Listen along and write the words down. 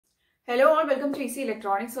Hello all, welcome to EC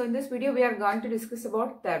Electronics. So in this video we are going to discuss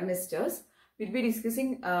about thermistors. We'll be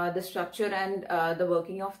discussing the structure and the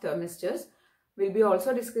working of thermistors. We'll be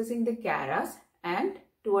also discussing the CARAs, and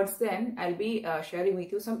towards the end I'll be sharing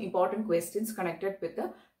with you some important questions connected with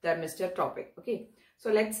the thermistor topic. Okay,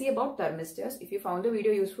 so let's see about thermistors. If you found the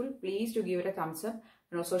video useful, please do give it a thumbs up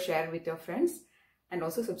and also share with your friends and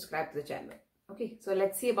also subscribe to the channel. Okay, so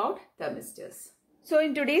let's see about thermistors. So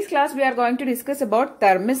in today's class we are going to discuss about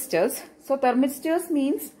thermistors. So thermistors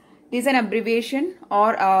means it is an abbreviation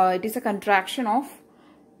or it is a contraction of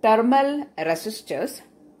thermal resistors.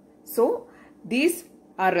 So these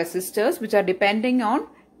are resistors which are depending on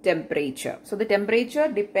temperature. So the temperature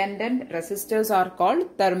dependent resistors are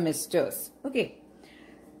called thermistors. Okay.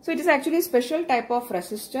 So it is actually a special type of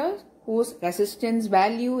resistor whose resistance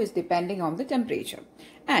value is depending on the temperature.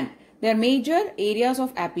 And their major areas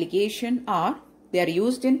of application are: they are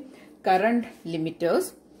used in current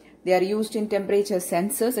limiters, they are used in temperature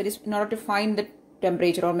sensors, that is in order to find the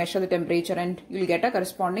temperature or measure the temperature, and you will get a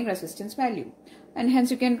corresponding resistance value, and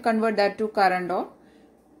hence you can convert that to current or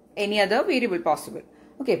any other variable possible.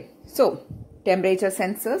 Okay, so temperature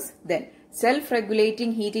sensors, then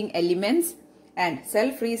self-regulating heating elements and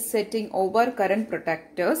self-resetting over current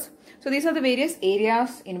protectors. So these are the various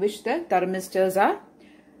areas in which the thermistors are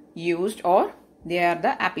used, or they are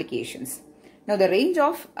the applications. Now the range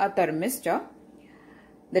of a thermistor,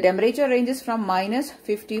 the temperature ranges from minus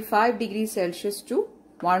 55 degrees Celsius to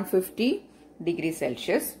 150 degrees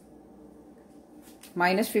Celsius,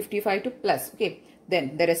 minus 55 to plus. Okay,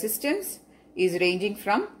 then the resistance is ranging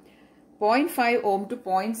from 0.5 ohm to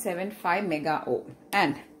 0.75 mega ohm,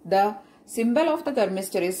 and the symbol of the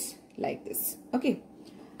thermistor is like this. Okay,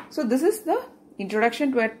 so this is the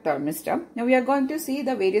introduction to a thermistor. Now we are going to see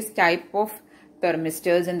the various type of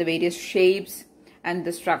thermistors and the various shapes and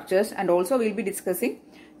the structures, and also we'll be discussing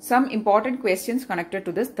some important questions connected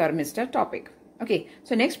to this thermistor topic. Okay,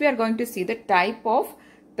 so next we are going to see the type of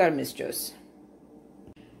thermistors.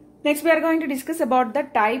 Next we are going to discuss about the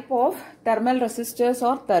type of thermal resistors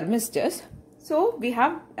or thermistors. So we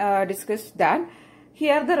have discussed that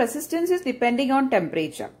here the resistance is depending on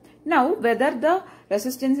temperature. Now whether the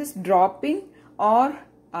resistance is dropping or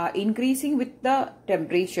increasing with the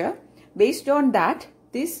temperature, based on that,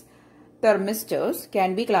 these thermistors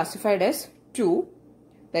can be classified as two,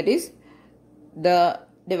 that is the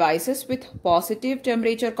devices with positive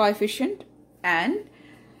temperature coefficient and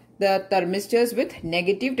the thermistors with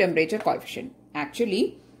negative temperature coefficient.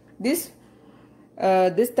 Actually, these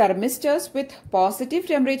thermistors with positive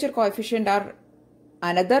temperature coefficient are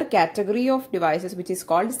another category of devices which is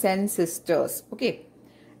called sensistors. Okay,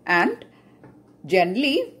 and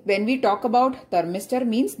generally, when we talk about thermistor,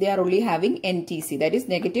 means they are only having NTC, that is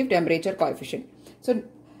negative temperature coefficient. So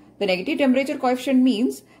the negative temperature coefficient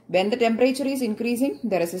means when the temperature is increasing,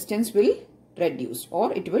 the resistance will reduce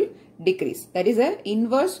or it will decrease. That is, a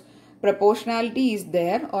inverse proportionality is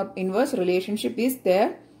there, or inverse relationship is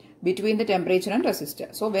there between the temperature and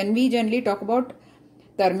resistor. So when we generally talk about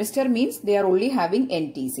thermistor, means they are only having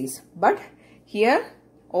NTCs. But here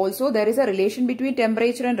also there is a relation between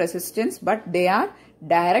temperature and resistance, but they are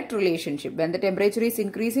direct relationship. When the temperature is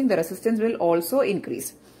increasing, the resistance will also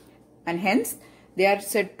increase, and hence they are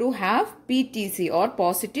said to have PTC or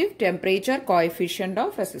positive temperature coefficient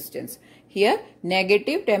of resistance. Here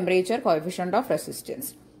negative temperature coefficient of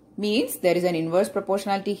resistance means there is an inverse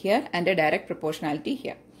proportionality here and a direct proportionality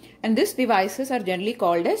here, and these devices are generally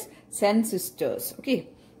called as sensistors. Okay,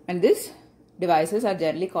 and these devices are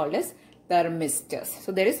generally called as thermistors.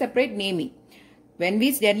 So there is separate naming. When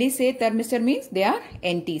we generally say thermistor, means they are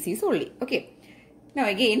NTCs only. Okay. Now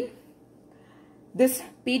again, this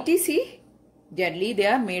PTC, generally they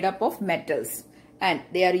are made up of metals, and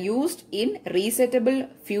they are used in resettable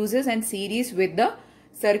fuses and series with the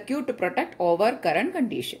circuit to protect over current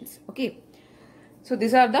conditions. Okay. So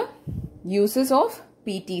these are the uses of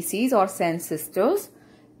PTCs or sensistors.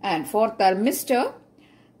 And for thermistor,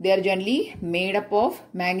 they are generally made up of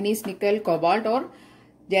manganese, nickel, cobalt, or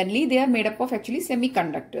generally they are made up of actually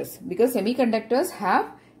semiconductors, because semiconductors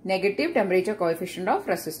have negative temperature coefficient of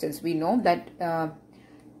resistance. We know that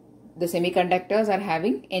the semiconductors are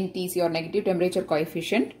having NTC or negative temperature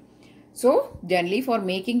coefficient. So generally for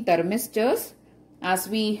making thermistors, as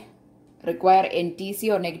we require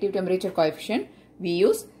NTC or negative temperature coefficient, we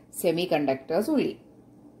use semiconductors only.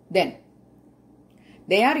 Then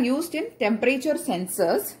they are used in temperature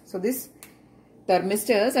sensors. So these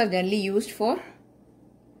thermistors are generally used for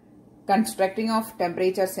constructing of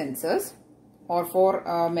temperature sensors or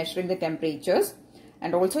for measuring the temperatures,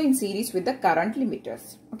 and also in series with the current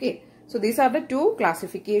limiters. Okay, so these are the two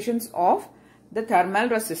classifications of the thermal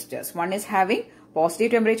resistors. One is having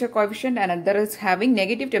positive temperature coefficient and another is having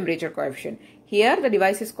negative temperature coefficient. Here the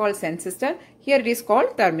device is called transistor. Here it is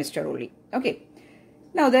called thermistor only. Okay.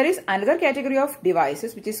 Now there is another category of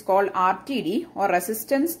devices which is called RTD or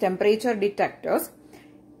resistance temperature detectors.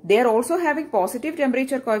 They are also having positive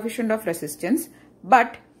temperature coefficient of resistance,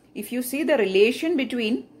 but if you see the relation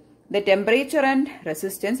between the temperature and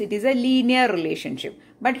resistance, it is a linear relationship.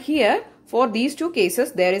 But here for these two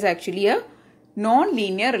cases there is actually a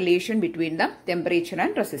non-linear relation between the temperature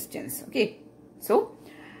and resistance. Okay. So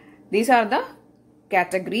these are the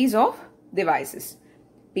categories of devices,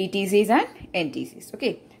 PTCs and NTCs.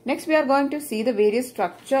 Okay. Next we are going to see the various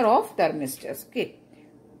structure of thermistors. Okay.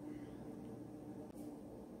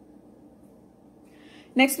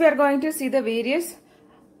 Next we are going to see the various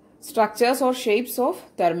structures or shapes of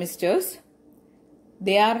thermistors.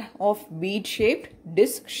 They are of bead shaped,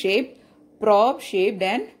 disc shaped, probe shaped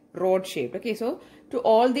and rod shaped. Okay, so to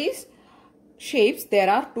all these shapes there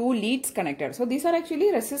are two leads connected. So these are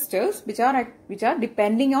actually resistors which are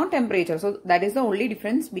depending on temperature. So that is the only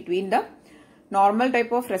difference between the normal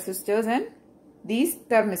type of resistors and these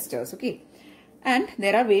thermistors. Okay, and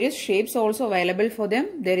there are various shapes also available for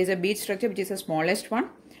them. There is a bead structure which is the smallest one,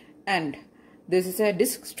 and this is a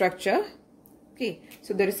disc structure. Okay,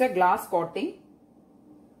 so there is a glass coating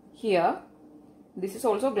here. This is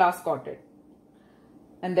also glass coated.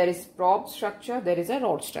 And there is probe structure, there is a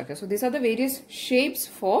rod structure. So these are the various shapes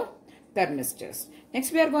for thermistors.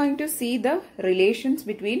 Next we are going to see the relations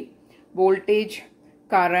between voltage,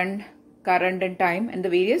 current and time, and the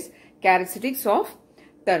various characteristics of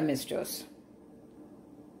thermistors.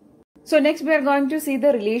 So next we are going to see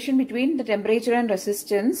the relation between the temperature and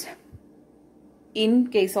resistance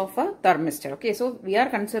in case of a thermistor. Okay, so we are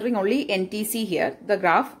considering only NTC here. The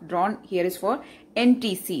graph drawn here is for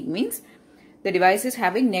NTC, means the device is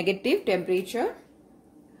having negative temperature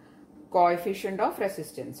coefficient of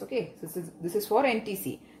resistance. Okay, so this is for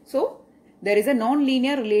NTC. So there is a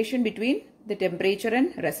non-linear relation between the temperature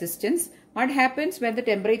and resistance. What happens when the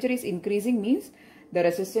temperature is increasing means the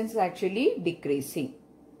resistance is actually decreasing.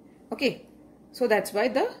 Okay, so that's why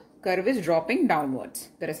the curve is dropping downwards.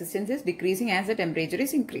 The resistance is decreasing as the temperature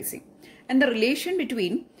is increasing. And the relation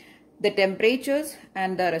between the temperatures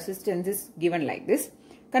and the resistance is given like this.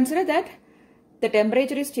 Consider that the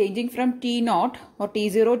temperature is changing from T0 or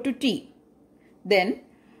T0 to T. Then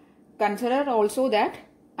consider also that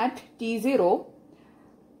at T0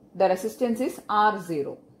 the resistance is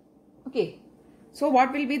R0. Okay. So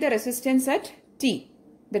what will be the resistance at T?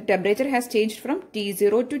 The temperature has changed from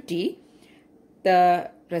T0 to T. The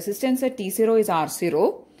resistance at T0 is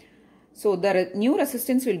R0. So the new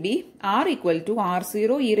resistance will be R equal to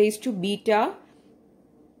R0 e raised to beta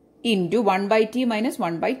into 1 by T minus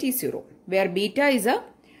 1 by T0. Where beta is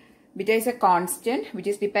a constant which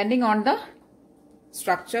is depending on the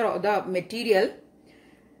structure or the material,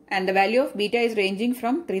 and the value of beta is ranging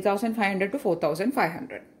from 3500 to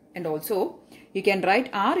 4500. And also you can write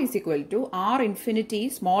R is equal to R infinity,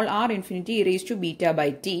 small r infinity e raised to beta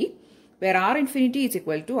by T, where R infinity is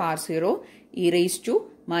equal to R0 e raised to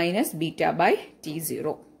minus beta by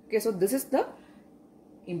T0. Okay, so this is the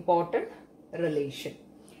important relation.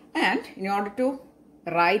 And in order to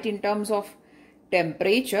write in terms of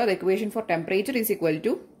temperature, the equation for temperature is equal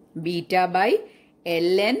to beta by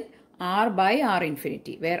ln R by R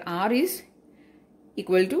infinity, where R is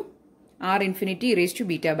equal to R infinity raised to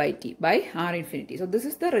beta by T by R infinity. So this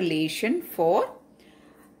is the relation for,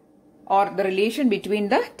 or the relation between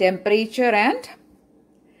the temperature and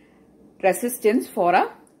resistance for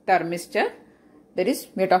a thermistor. That is,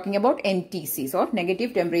 we are talking about NTCs, or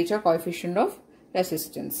negative temperature coefficient of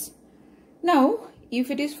resistance. Now if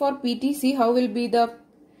it is for PTC, how will be the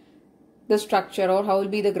structure, or how will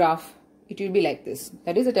be the graph? It will be like this.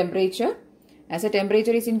 That is the temperature. As the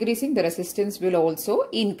temperature is increasing, the resistance will also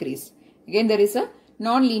increase. Again, there is a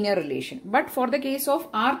non-linear relation. But for the case of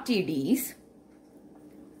RTDs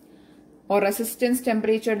or resistance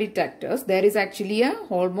temperature detectors, there is actually a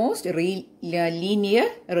almost linear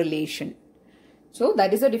relation. So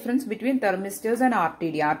that is the difference between thermistors and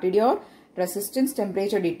RTD. RTD or resistance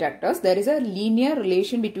temperature detectors, there is a linear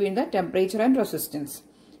relation between the temperature and resistance.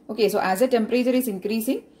 Okay, so as the temperature is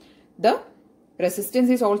increasing, the resistance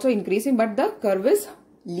is also increasing, but the curve is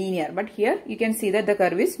linear. But here you can see that the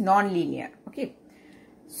curve is non-linear. Okay,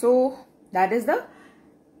 so that is the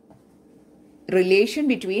relation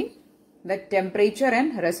between the temperature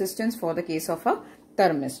and resistance for the case of a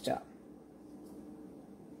thermistor.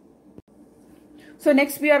 So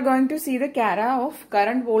next we are going to see the CARA of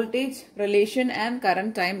current voltage relation and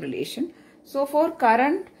current time relation. So for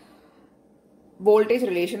current voltage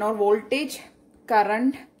relation or voltage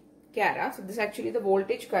current cara. So this is actually the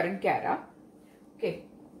voltage current cara. Okay.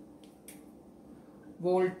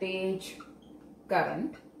 Voltage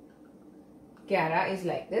current cara is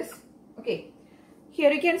like this. Okay.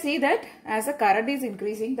 Here you can see that as the current is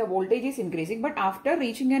increasing, the voltage is increasing, but after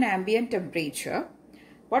reaching an ambient temperature,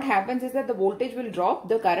 what happens is that the voltage will drop,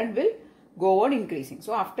 the current will go on increasing.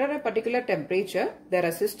 So after a particular temperature, the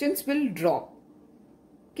resistance will drop.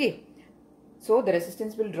 Okay. So the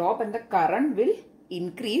resistance will drop and the current will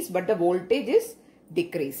increase, but the voltage is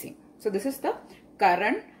decreasing. So this is the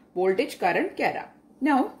current, voltage current cara.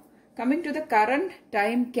 Now coming to the current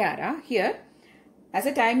time cara, here as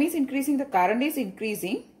the time is increasing, the current is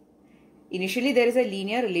increasing. Initially there is a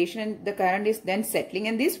linear relation and the current is then settling,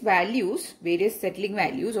 and these values, various settling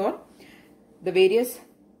values or the various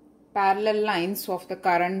parallel lines of the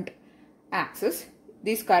current axis,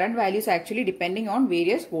 these current values are actually depending on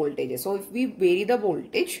various voltages. So if we vary the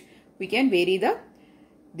voltage, we can vary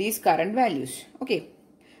these current values. Okay.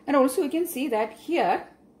 And also you can see that here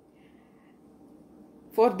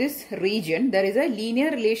for this region there is a linear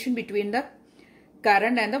relation between the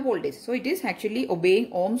current and the voltage. So it is actually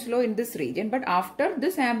obeying Ohm's law in this region, but after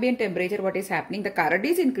this ambient temperature, what is happening? The current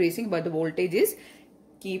is increasing but the voltage is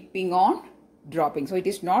keeping on dropping. So it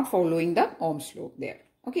is not following the Ohm's law there.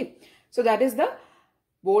 Okay. So that is the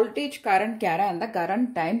voltage current cara and the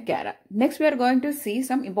current time cara. Next we are going to see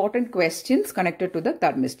some important questions connected to the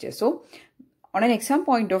thermistor. So on an exam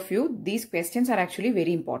point of view, these questions are actually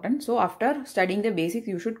very important. So after studying the basics,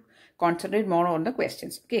 you should concentrate more on the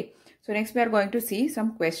questions. Okay. So next we are going to see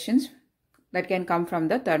some questions that can come from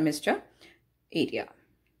the thermistor area.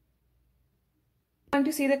 We are going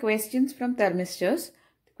to see the questions from thermistors.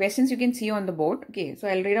 The questions you can see on the board. Okay, so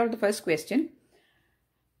I'll read out the first question.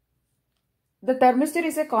 The thermistor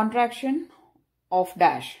is a contraction of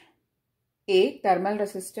dash. A. Thermal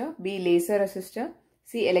resistor. B. Laser resistor.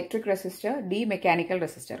 C. Electric resistor. D. Mechanical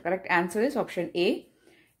resistor. Correct answer is option A.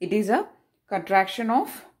 It is a contraction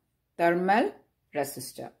of thermal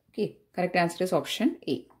resistor. Okay, correct answer is option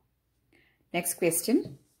A. Next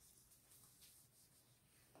question.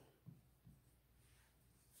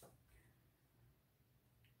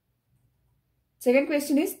 Second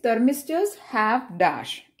question is, thermistors have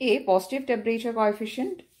dash. A. Positive temperature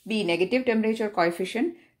coefficient. B. Negative temperature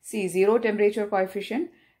coefficient. C. Zero temperature coefficient.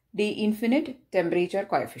 D. Infinite temperature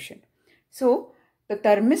coefficient. So, the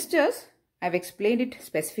thermistors, I have explained it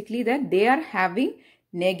specifically that they are having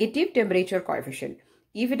negative temperature coefficient.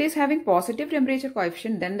 If it is having positive temperature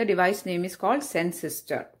coefficient, then the device name is called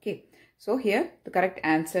transistor. Okay. So here the correct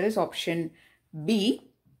answer is option B.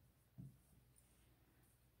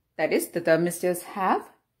 That is, the thermistors have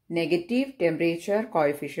negative temperature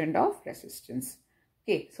coefficient of resistance.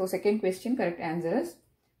 Okay. So second question, correct answer is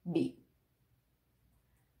B.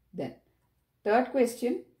 Then third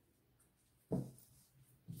question.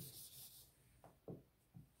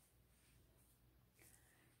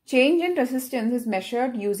 Change in resistance is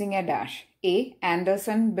measured using a dash. A.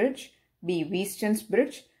 Anderson bridge. B. Wheaton's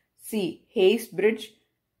bridge. C. Hayes bridge.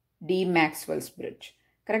 D. Maxwell's bridge.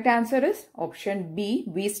 Correct answer is option B.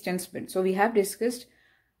 Wheaton's bridge. So we have discussed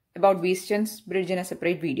about Wheaton's bridge in a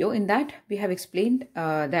separate video. In that we have explained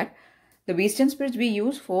that the Wheaton's bridge we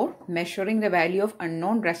use for measuring the value of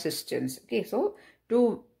unknown resistance. Okay, so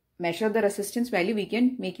to measure the resistance value, we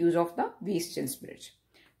can make use of the Wheaton's bridge.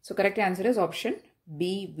 So correct answer is option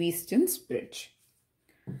B. Wheaton's bridge.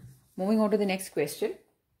 Moving on to the next question.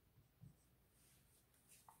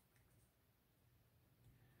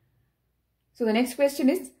 So the next question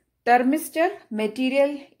is, thermistor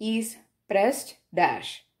material is pressed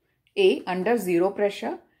dash. A. Under zero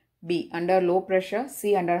pressure. B. Under low pressure.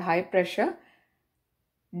 C. Under high pressure.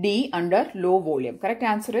 D. Under low volume. Correct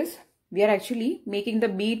answer is, we are actually making the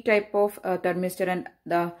B type of thermistor and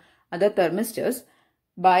the other thermistors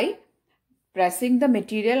by pressing the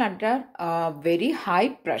material under very high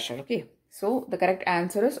pressure. Okay. So the correct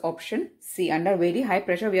answer is option C. Under very high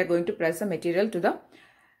pressure, we are going to press the material to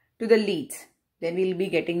the leads. Then we will be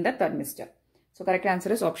getting the thermistor. So correct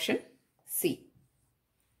answer is option C.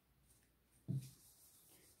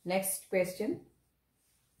 Next question.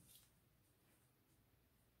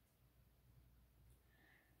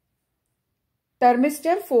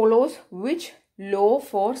 Thermistor follows which law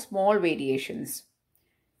for small variations?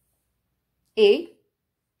 A.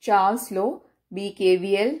 Charles law. B.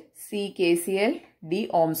 KVL. C. KCL. D.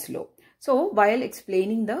 Ohm's law. So while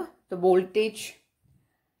explaining the voltage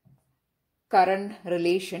current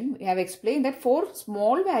relation, we have explained that for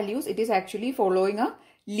small values it is actually following a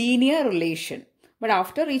linear relation. But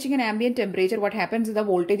after reaching an ambient temperature, what happens is the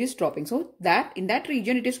voltage is dropping. So that in that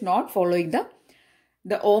region it is not following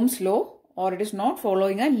the Ohm's law or it is not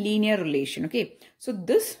following a linear relation. Okay, so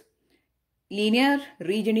this linear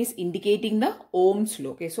region is indicating the Ohm's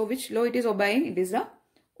law. Okay, so which law it is obeying? It is the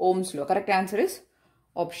Ohm's law. Correct answer is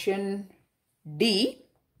option D,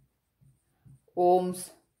 Ohm's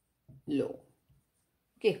law.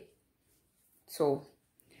 Okay, so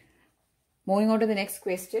moving on to the next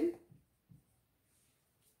question.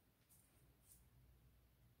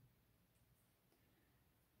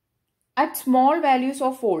 At small values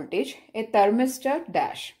of voltage, a thermistor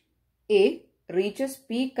dash A reaches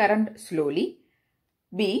peak current slowly,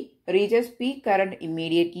 B reaches peak current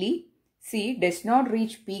immediately, C does not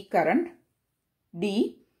reach peak current,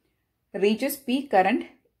 D reaches peak current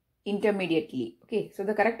intermediately. Okay, so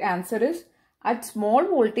the correct answer is at small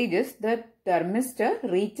voltages, the thermistor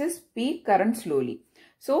reaches peak current slowly.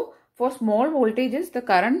 So for small voltages, the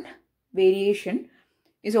current variation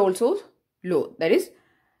is also low. That is,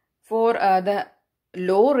 for the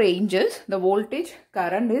low ranges, the voltage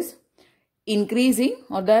current is increasing,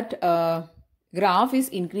 or that graph is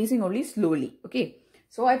increasing only slowly. Okay,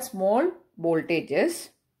 so at small voltages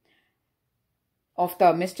of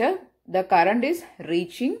thermistor, the current is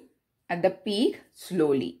reaching at the peak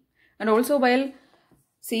slowly. And also while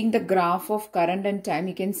seeing the graph of current and time,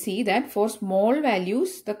 you can see that for small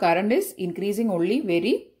values, the current is increasing only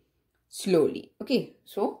very slowly. Okay,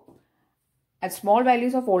 so at small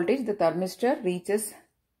values of voltage, the thermistor reaches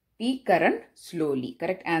peak current slowly.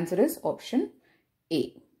 Correct answer is option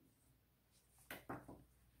A.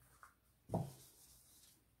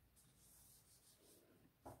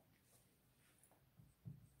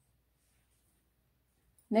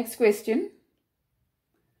 Next question.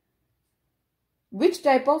 Which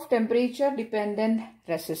type of temperature dependent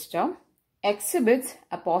resistor exhibits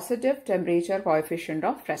a positive temperature coefficient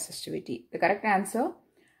of resistivity? The correct answer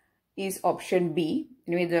is option B.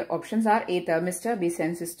 Anyway, the options are A thermistor, B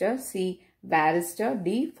sensistor, C varistor,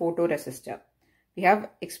 D photoresistor. We have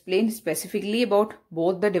explained specifically about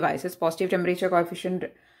both the devices, positive temperature coefficient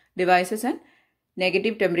devices and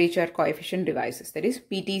negative temperature coefficient devices, that is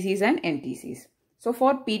PTCs and NTCs. So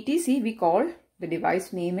for PTC, we call the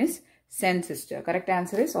device name is sensistor. Correct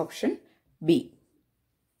answer is option B.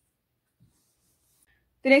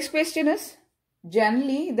 The next question is,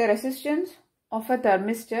 generally the resistance of a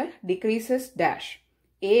thermistor decreases dash.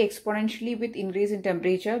 A exponentially with increase in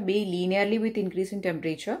temperature, B linearly with increase in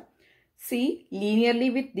temperature, C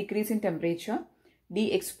linearly with decrease in temperature,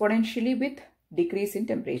 D exponentially with decrease in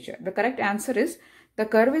temperature. The correct answer is, the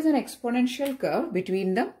curve is an exponential curve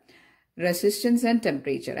between the resistance and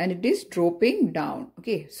temperature, and it is dropping down.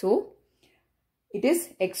 Okay, so it is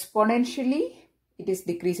exponentially, it is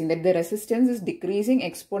decreasing, that the resistance is decreasing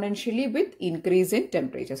exponentially with increase in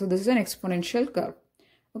temperature. So this is an exponential curve.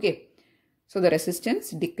 Okay, so the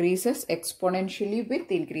resistance decreases exponentially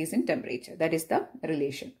with increase in temperature. That is the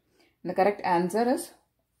relation. And the correct answer is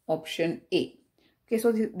option A. Okay,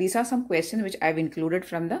 so these are some questions which I've included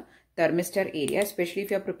from the thermistor area, especially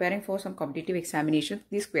if you are preparing for some competitive examinations.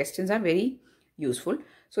 These questions are very useful.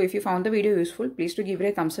 So if you found the video useful, please do give it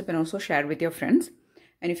a thumbs up and also share with your friends.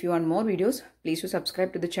 And if you want more videos, please do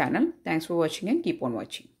subscribe to the channel. Thanks for watching and keep on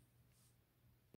watching.